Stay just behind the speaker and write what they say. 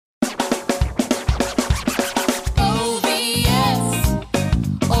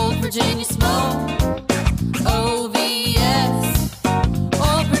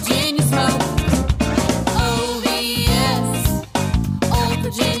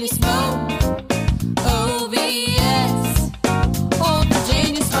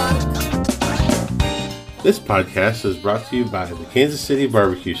This podcast is brought to you by the Kansas City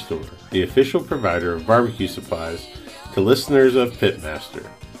Barbecue Store, the official provider of barbecue supplies to listeners of Pitmaster.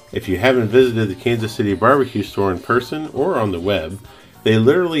 If you haven't visited the Kansas City Barbecue Store in person or on the web, they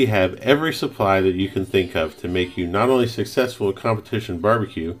literally have every supply that you can think of to make you not only successful at competition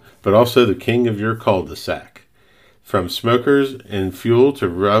barbecue, but also the king of your cul-de-sac. From smokers and fuel to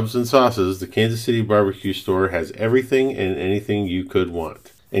rubs and sauces, the Kansas City Barbecue Store has everything and anything you could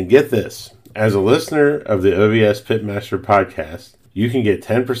want. And get this, as a listener of the OVS Pitmaster podcast, you can get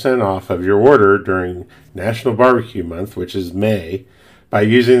 10% off of your order during National Barbecue Month, which is May, by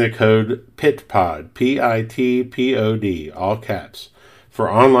using the code PITPOD, P-I-T-P-O-D, all caps, for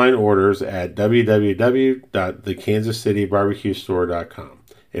online orders at www.thekansascitybarbecuestore.com.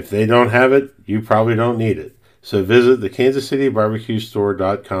 If they don't have it, you probably don't need it. So visit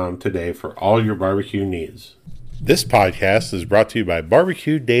thekansascitybarbecuestore.com today for all your barbecue needs. This podcast is brought to you by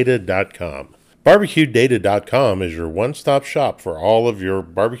BarbecueData.com. BarbecueData.com is your one-stop shop for all of your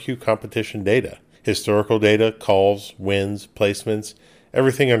barbecue competition data. Historical data, calls, wins, placements,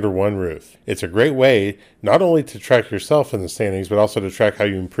 everything under one roof. It's a great way not only to track yourself in the standings, but also to track how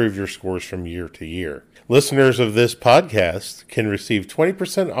you improve your scores from year to year. Listeners of this podcast can receive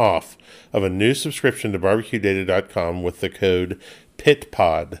 20% off of a new subscription to BarbecueData.com with the code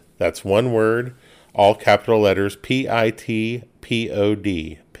PITPOD. That's one word, all capital letters, P-I-T-P-O-D,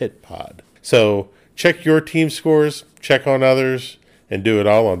 PITPOD. So check your team scores, check on others, and do it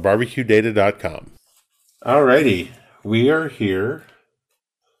all on BarbecueData.com. Alrighty, we are here.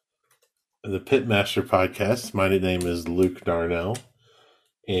 The Pitmaster podcast. My name is Luke Darnell,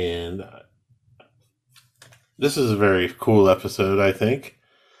 and this is a very cool episode, I think.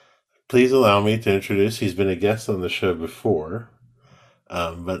 Please allow me to introduce. He's been a guest on the show before,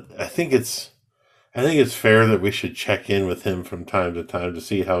 but I think it's fair that we should check in with him from time to time to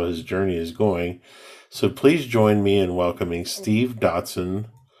see how his journey is going. So please join me in welcoming Steve Dotson,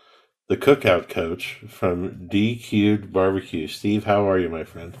 the cookout coach from DQ'd Barbecue. Steve, how are you, my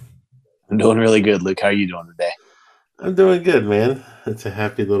friend? I'm doing really good, Luke. How are you doing today? I'm doing good, man. It's a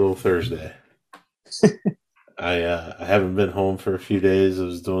happy little Thursday. I haven't been home for a few days. I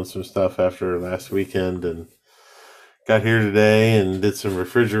was doing some stuff after last weekend and got here today and did some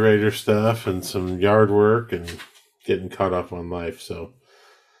refrigerator stuff and some yard work and getting caught up on life. So,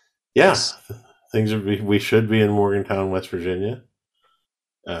 yeah, things are. We should be in Morgantown, West Virginia,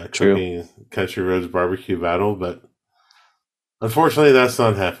 cooking Country Roads Barbecue Battle, but unfortunately, that's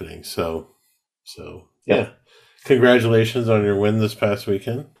not happening. So yeah. Congratulations on your win this past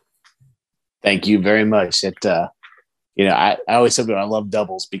weekend. Thank you very much. I always say I love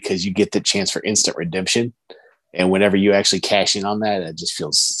doubles because you get the chance for instant redemption. And whenever you actually cash in on that, it just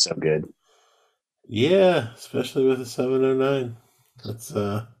feels so good. Yeah, especially with a 709. That's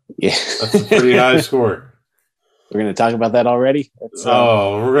a pretty high score. We're going to talk about that already?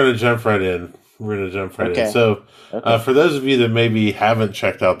 We're going to jump right in. in. So for those of you that maybe haven't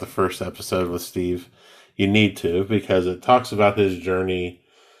checked out the first episode with Steve, you need to, because it talks about his journey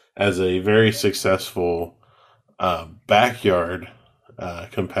as a very successful backyard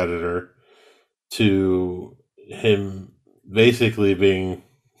competitor to him basically being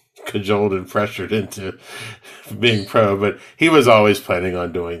cajoled and pressured into being pro, but he was always planning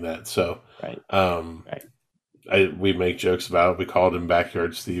on doing that. So, we make jokes about it. We called him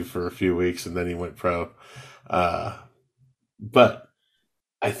Backyard Steve for a few weeks, and then he went pro. But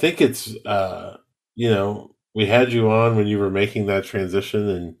I think it's, we had you on when you were making that transition,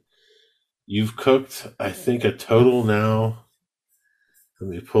 and you've cooked, I think, a total now. Let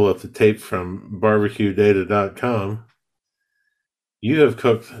me pull up the tape from BarbecueData.com. You have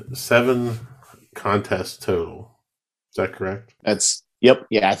cooked 7 contests total. Is that correct? Yep.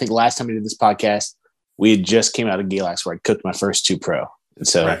 Yeah, I think last time we did this podcast, we had just came out of Galax where I cooked my first 2 pro. And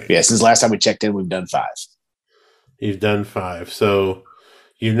so, since last time we checked in, we've done 5. You've done 5. So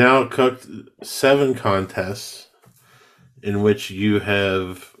you've now cooked 7 contests in which you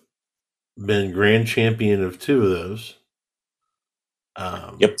have been grand champion of 2 of those.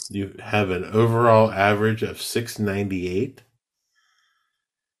 Yep. You have an overall average of 698.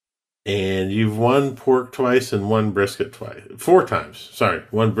 And you've won pork twice and won brisket 4 times. Sorry,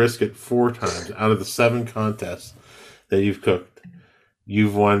 won brisket 4 times out of the 7 contests that you've cooked.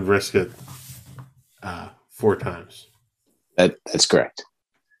 You've won brisket 4 times. That's correct.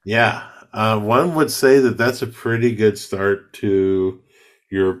 Yeah, one would say that that's a pretty good start to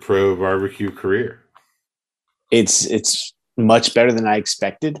your pro barbecue career. It's much better than I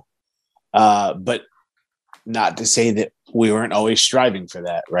expected, but not to say that we weren't always striving for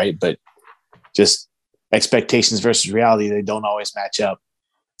that, right? But just expectations versus reality, they don't always match up.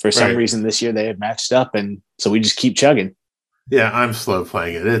 for some reason this year they have matched up, and so we just keep chugging. Yeah, I'm slow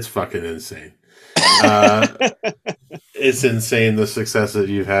playing it. It's fucking insane. It's insane the success that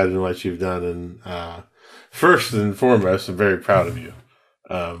you've had and what you've done. And first and foremost, I'm very proud of you,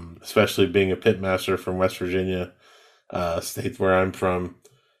 especially being a pitmaster from West Virginia, state where I'm from.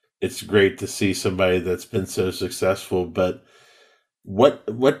 It's great to see somebody that's been so successful. But where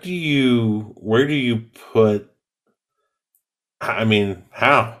do you put? I mean,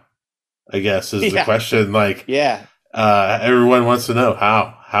 how? I guess is the question. Like, everyone wants to know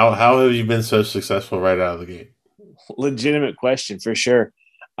how have you been so successful right out of the gate? Legitimate question for sure.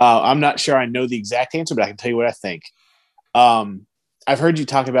 I'm not sure I know the exact answer, but I can tell you what I think. I've heard you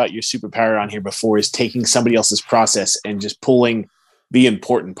talk about your superpower on here before, is taking somebody else's process and just pulling the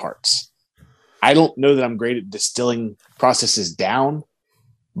important parts. I don't know that I'm great at distilling processes down,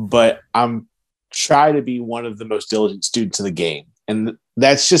 but I'm try to be one of the most diligent students of the game. And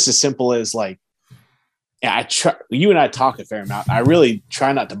that's just as simple as like, I try. You and I talk a fair amount. I really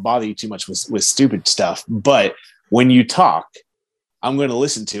try not to bother you too much with stupid stuff. But when you talk, I'm going to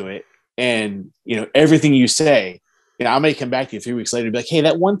listen to it, and everything you say. I may come back to you 3 weeks later and be like, "Hey,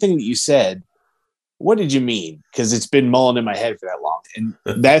 that one thing that you said, what did you mean?" Because it's been mulling in my head for that long, and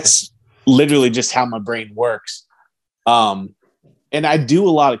that's literally just how my brain works. And I do a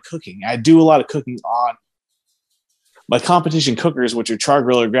lot of cooking. I do a lot of cooking on my competition cookers, which are Char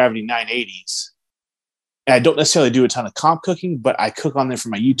Griller Gravity 980s. And I don't necessarily do a ton of comp cooking, but I cook on them for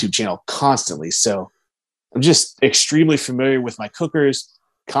my YouTube channel constantly. So I'm just extremely familiar with my cookers,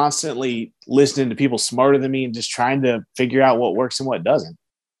 constantly listening to people smarter than me and just trying to figure out what works and what doesn't.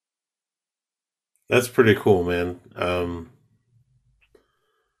 That's pretty cool, man.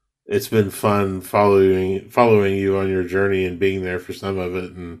 It's been fun following you on your journey and being there for some of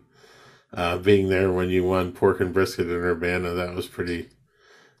it, and being there when you won Pork and Brisket in Urbana. That was pretty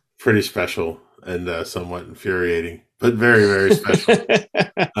special and somewhat infuriating, but very, very special.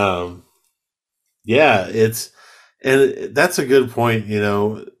 And that's a good point.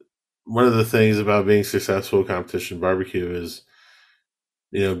 One of the things about being successful at competition barbecue is,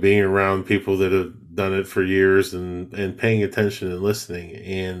 being around people that have done it for years and paying attention and listening.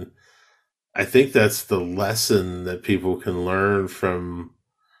 And I think that's the lesson that people can learn from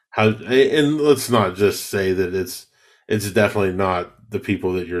how, and let's not just say that it's definitely not the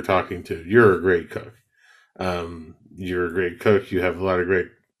people that you're talking to. You're a great cook. You're a great cook. You have a lot of great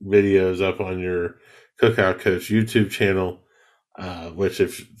videos up on your Cookout Coach YouTube channel, which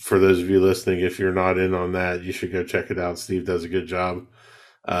for those of you listening, if you're not in on that, you should go check it out. Steve does a good job.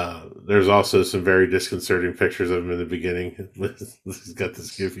 There's also some very disconcerting pictures of him in the beginning. He's got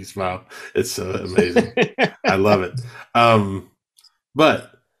this goofy smile. It's so amazing. I love it.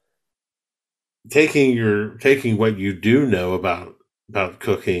 But taking what you do know about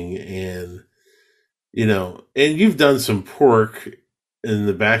cooking, and and you've done some pork in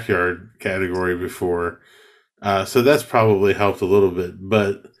the backyard category before, so that's probably helped a little bit.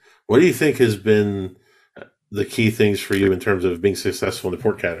 But what do you think has been the key things for you in terms of being successful in the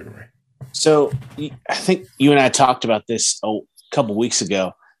pork category? So I think you and I talked about this a couple weeks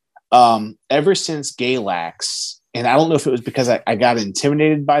ago. Ever since Galax, and I don't know if it was because I got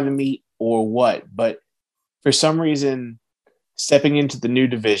intimidated by the meat or what, but for some reason, stepping into the new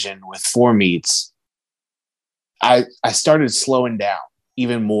division with 4 meats, I started slowing down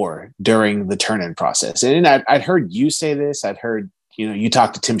even more during the turn-in process. And I'd heard you say this. I'd heard, you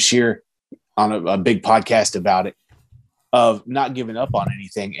talked to Tim Shear on a big podcast about it, of not giving up on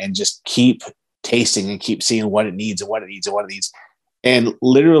anything and just keep tasting and keep seeing what it needs and what it needs and what it needs. And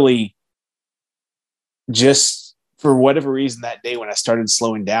literally just for whatever reason that day when I started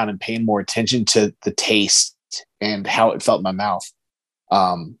slowing down and paying more attention to the taste and how it felt in my mouth,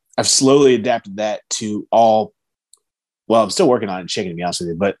 I've slowly adapted that to I'm still working on chicken, to be honest with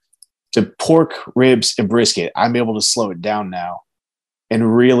you, but to pork, ribs, and brisket, I'm able to slow it down now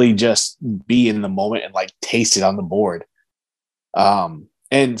and really just be in the moment and like taste it on the board.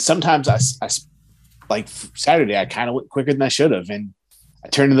 And sometimes I like Saturday, I kind of went quicker than I should have. And I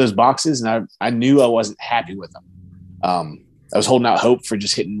turned to those boxes and I knew I wasn't happy with them. I was holding out hope for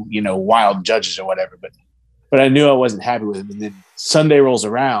just hitting, wild judges or whatever, but I knew I wasn't happy with them. And then Sunday rolls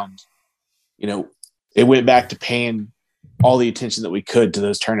around, it went back to paying all the attention that we could to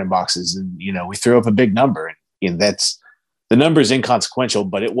those turn-in boxes. And, we threw up a big number, and that's, the number is inconsequential,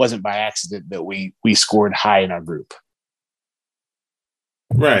 but it wasn't by accident that we scored high in our group.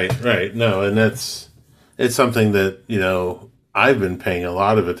 Right. No, and it's something that, I've been paying a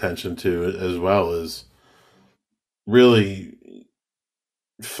lot of attention to, as well as really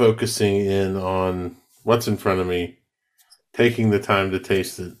focusing in on what's in front of me taking the time to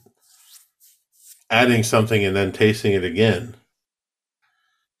taste it, adding something and then tasting it again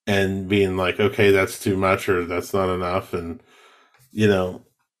and being like, okay, that's too much or that's not enough. And, you know,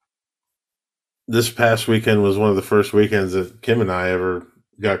 this past weekend was one of the first weekends that Kim and I ever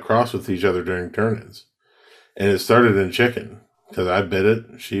got cross with each other during turn-ins. And it started in chicken because I bit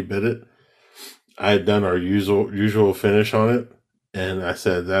it, she bit it. I had done our usual finish on it, and I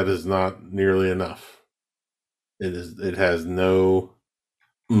said that is not nearly enough. It has no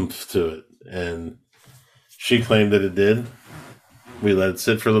oomph to it, and she claimed that it did. We let it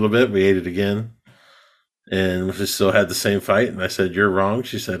sit for a little bit. We ate it again, and we still had the same fight. And I said, "You're wrong."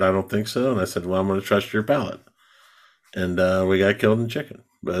 She said, "I don't think so." And I said, "Well, I'm going to trust your palate." And we got killed in chicken,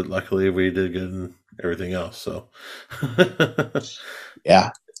 but luckily we did good in everything else. So,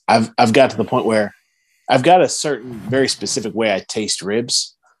 yeah, I've got to the point where I've got a certain very specific way I taste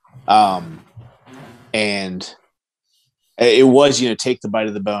ribs, and it was take the bite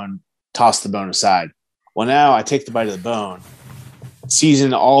of the bone, toss the bone aside. Well, now I take the bite of the bone,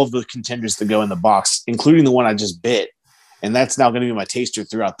 season all of the contenders that go in the box, including the one I just bit, and that's now going to be my taster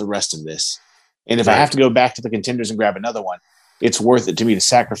throughout the rest of this. And if I have to go back to the contenders and grab another one, it's worth it to me to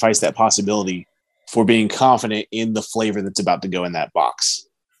sacrifice that possibility for being confident in the flavor that's about to go in that box.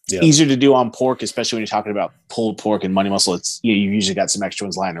 It's easier to do on pork, especially when you're talking about pulled pork and money muscle. It's you've usually got some extra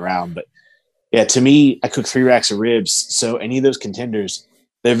ones lying around. But yeah, to me, I cook 3 racks of ribs. So any of those contenders,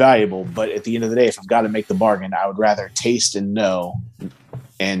 they're valuable. But at the end of the day, if I've got to make the bargain, I would rather taste and know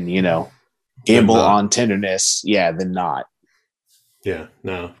and, gamble on tenderness, than not. Yeah,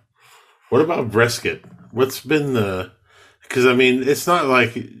 no. What about brisket? What's been because I mean, it's not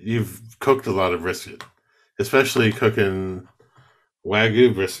like you've cooked a lot of brisket, especially cooking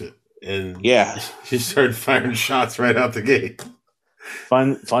Wagyu brisket. And you started firing shots right out the gate.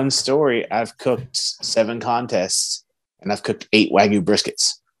 Fun story. I've cooked 7 contests and I've cooked 8 Wagyu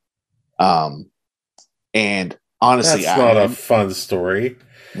briskets. And honestly, that's not a fun story.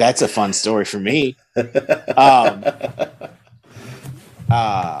 That's a fun story for me.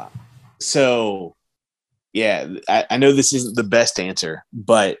 So yeah, I know this isn't the best answer,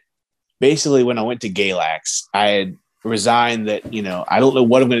 but basically when I went to Galax, I had resigned that, I don't know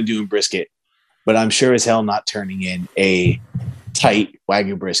what I'm going to do in brisket, but I'm sure as hell not turning in a tight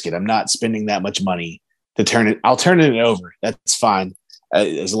Wagyu brisket. I'm not spending that much money to turn it. I'll turn it over. That's fine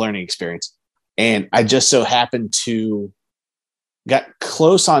as a learning experience. And I just so happened to got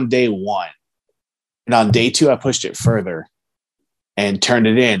close on day 1. And on day 2, I pushed it further and turned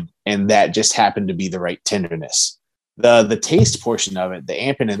it in. And that just happened to be the right tenderness. The taste portion of it, the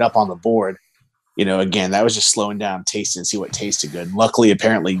amping it up on the board, again, that was just slowing down, tasting and see what tasted good. And luckily,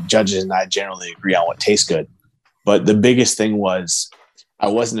 apparently, judges and I generally agree on what tastes good. But the biggest thing was I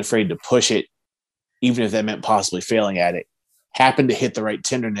wasn't afraid to push it, even if that meant possibly failing at it. Happened to hit the right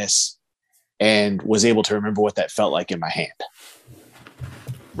tenderness and was able to remember what that felt like in my hand.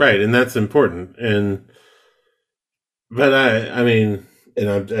 Right, and that's important. But I mean, and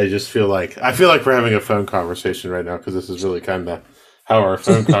I just feel like we're having a phone conversation right now because this is really kind of how our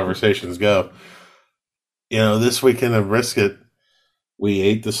phone conversations go. This weekend of brisket, we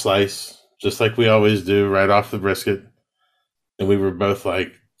ate the slice just like we always do right off the brisket, and we were both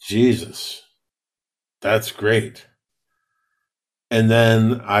like, Jesus, that's great. And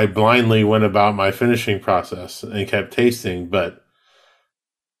then I blindly went about my finishing process and kept tasting, but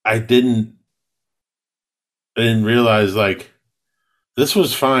I didn't realize this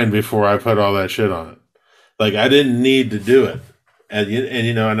was fine before I put all that shit on it. I didn't need to do it.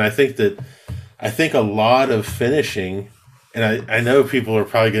 And I think a lot of finishing, and I know people are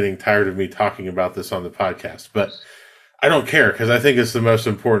probably getting tired of me talking about this on the podcast, but I don't care because I think it's the most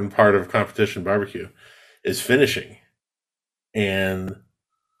important part of competition barbecue is finishing. And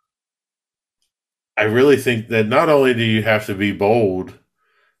I really think that not only do you have to be bold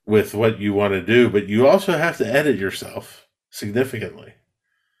with what you want to do, but you also have to edit yourself significantly.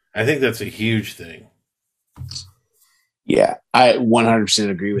 I think that's a huge thing. Yeah, I 100%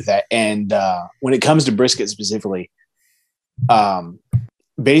 agree with that. And when it comes to brisket specifically,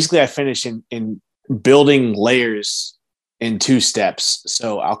 basically I finish in building layers in 2 steps.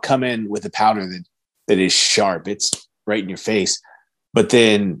 So I'll come in with a powder that is sharp. It's right in your face. But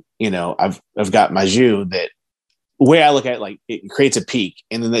then, I've got my jus that the way I look at it, it creates a peak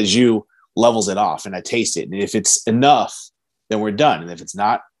and then that jus levels it off and I taste it. And if it's enough, then we're done. And if it's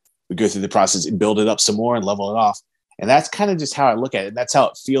not, we go through the process and build it up some more and level it off. And that's kind of just how I look at it. That's how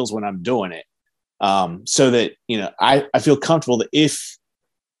it feels when I'm doing it. So that, I feel comfortable that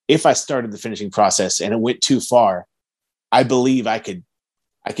if I started the finishing process and it went too far, I believe I could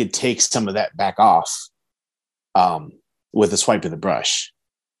take some of that back off. with a swipe of the brush.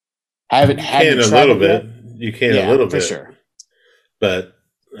 Haven't You had can to a travel little yet. bit. You can a Yeah, little for bit. sure. But,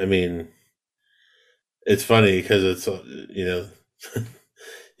 I mean, it's funny because it's,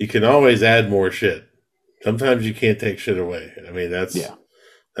 you can always add more shit. Sometimes you can't take shit away. I mean, that's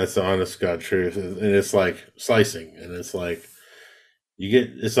the honest God truth. And it's like slicing. And it's like,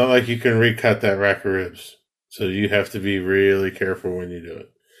 it's not like you can recut that rack of ribs. So you have to be really careful when you do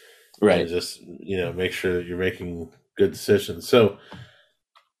it. Right. And just, make sure that you're making good decisions. So,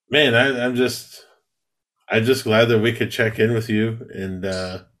 man, I'm just glad that we could check in with you. And,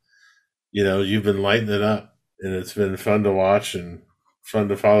 you've been lighting it up. And it's been fun to watch and fun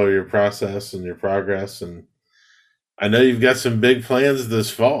to follow your process and your progress. And I know you've got some big plans this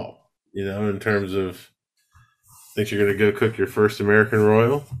fall, in terms of, think you're going to go cook your first American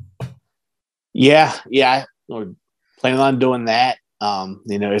Royal? Yeah. We're planning on doing that.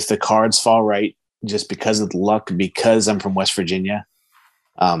 If the cards fall right, just because of the luck, because I'm from West Virginia.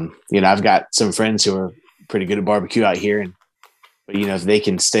 I've got some friends who are pretty good at barbecue out here, but if they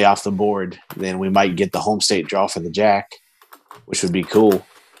can stay off the board, then we might get the home state draw for the Jack, which would be cool.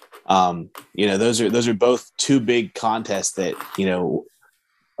 Those are both two big contests that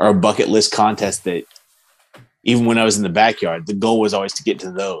are bucket list contests that even when I was in the backyard, the goal was always to get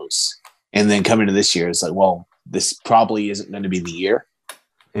to those. And then coming to this year, it's like, well, this probably isn't going to be the year.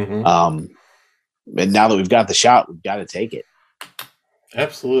 Mm-hmm. But now that we've got the shot, we've got to take it.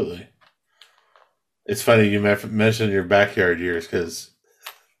 Absolutely. It's funny you mentioned your backyard years because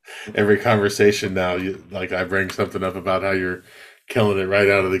every conversation now, I bring something up about how you're killing it right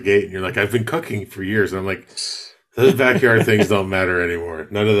out of the gate, and you're like, I've been cooking for years. And I'm like, those backyard things don't matter anymore.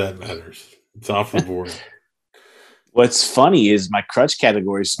 None of that matters. It's off the board. What's funny is my crutch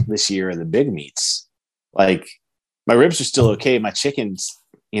categories this year are the big meats. Like, my ribs are still okay. My chickens,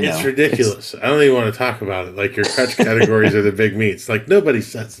 it's ridiculous. I don't even want to talk about it. Like, your crutch categories are the big meats. Like, nobody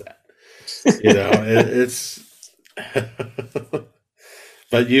says that. It's.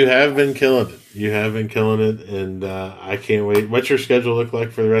 But you have been killing it. You have been killing it, and I can't wait. What's your schedule look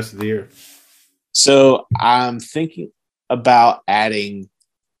like for the rest of the year? So I'm thinking about adding.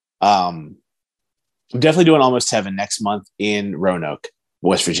 I'm definitely doing Almost Heaven next month in Roanoke,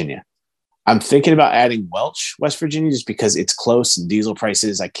 West Virginia. I'm thinking about adding Welch, West Virginia, just because it's close and diesel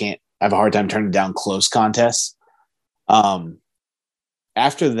prices. I have a hard time turning down close contests.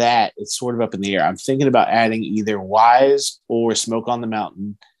 After that, it's sort of up in the air. I'm thinking about adding either Wise or Smoke on the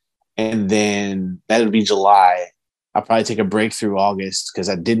Mountain. And then that would be July. I'll probably take a break through August because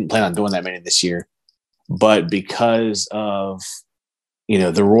I didn't plan on doing that many this year. But because of,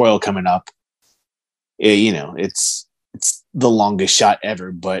 the Royal coming up, it's the longest shot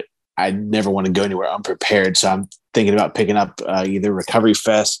ever, but I never want to go anywhere unprepared. So I'm thinking about picking up either Recovery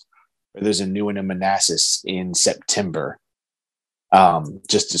Fest or there's a new one in Manassas in September.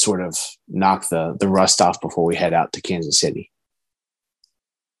 Just to sort of knock the rust off before we head out to Kansas City.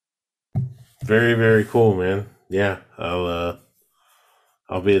 Very, very cool, man. Yeah, I'll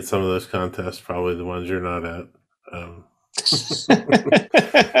be at some of those contests, probably the ones you're not at.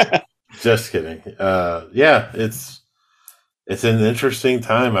 Just kidding. Yeah, it's an interesting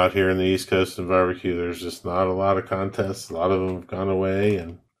time out here in the East Coast in barbecue. There's just not a lot of contests. A lot of them have gone away,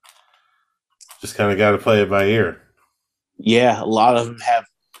 and just kind of got to play it by ear. Yeah, a lot of them have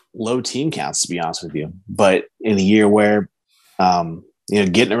low team counts, to be honest with you. But in a year where,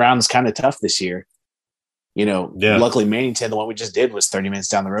 getting around is kind of tough this year. Luckily Mannington, the one we just did, was 30 minutes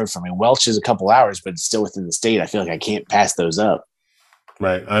down the road from me. Welch is a couple hours, but it's still within the state. I feel like I can't pass those up.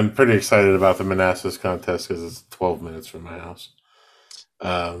 Right. I'm pretty excited about the Manassas contest because it's 12 minutes from my house.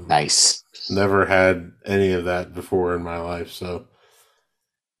 Nice. Never had any of that before in my life, so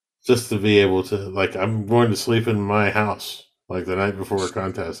just to be able to, I'm going to sleep in my house, the night before a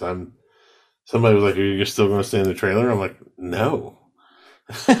contest. Somebody was like, are you still going to stay in the trailer? I'm like, no.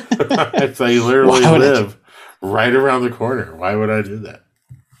 I literally live right around the corner. Why would I do that?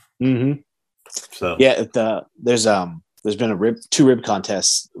 Mm-hmm. So yeah, there's been two rib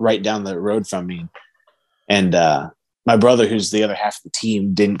contests right down the road from me. And my brother, who's the other half of the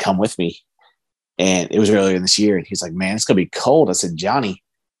team, didn't come with me. And it was earlier this year. And he's like, man, it's going to be cold. I said, Johnny,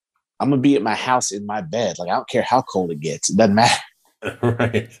 I'm going to be at my house in my bed. I don't care how cold it gets. It doesn't matter.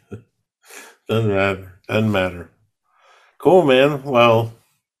 Right. Doesn't matter. Cool, man. Well,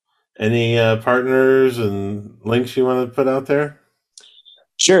 any partners and links you want to put out there?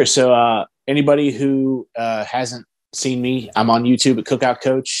 Sure. So anybody who hasn't seen me, I'm on YouTube at Cookout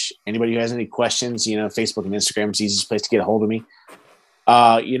Coach. Anybody who has any questions, Facebook and Instagram is the easiest place to get a hold of me.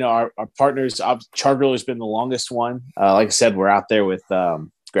 Our partners, Char-Griller has been the longest one. Like I said, we're out there with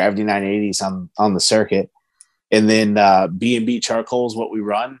Gravity 980s on the circuit. And then B&B charcoal is what we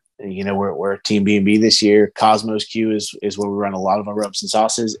run. You know, we're Team B&B this year. Cosmos Q is where we run a lot of our rubs and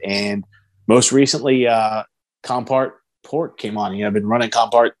sauces. And most recently, Compart Pork came on. You know, I've been running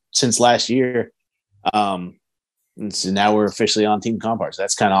Compart since last year. And so now we're officially on Team Compart. So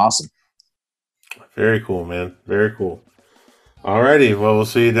that's kind of awesome. Very cool, man. Very cool. All righty. Well, we'll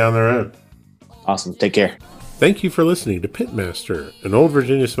see you down the road. Awesome. Take care. Thank you for listening to Pitmaster, an Old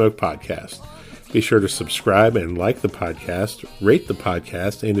Virginia Smoke podcast. Be sure to subscribe and like the podcast, rate the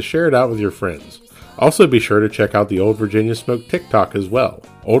podcast, and to share it out with your friends. Also be sure to check out the Old Virginia Smoke TikTok as well.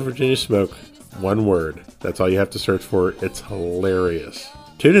 Old Virginia Smoke, one word. That's all you have to search for. It's hilarious.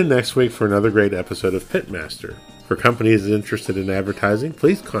 Tune in next week for another great episode of Pitmaster. For companies interested in advertising,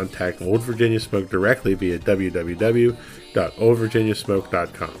 please contact Old Virginia Smoke directly via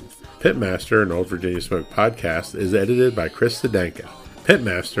www.oldvirginiasmoke.com. Pitmaster, an Old Virginia Smoke podcast, is edited by Chris Zdenka.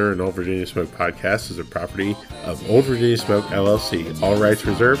 Pitmaster, an Old Virginia Smoke podcast, is a property of Old Virginia Smoke LLC. All rights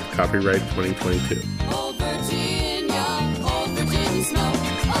reserved. Copyright 2022.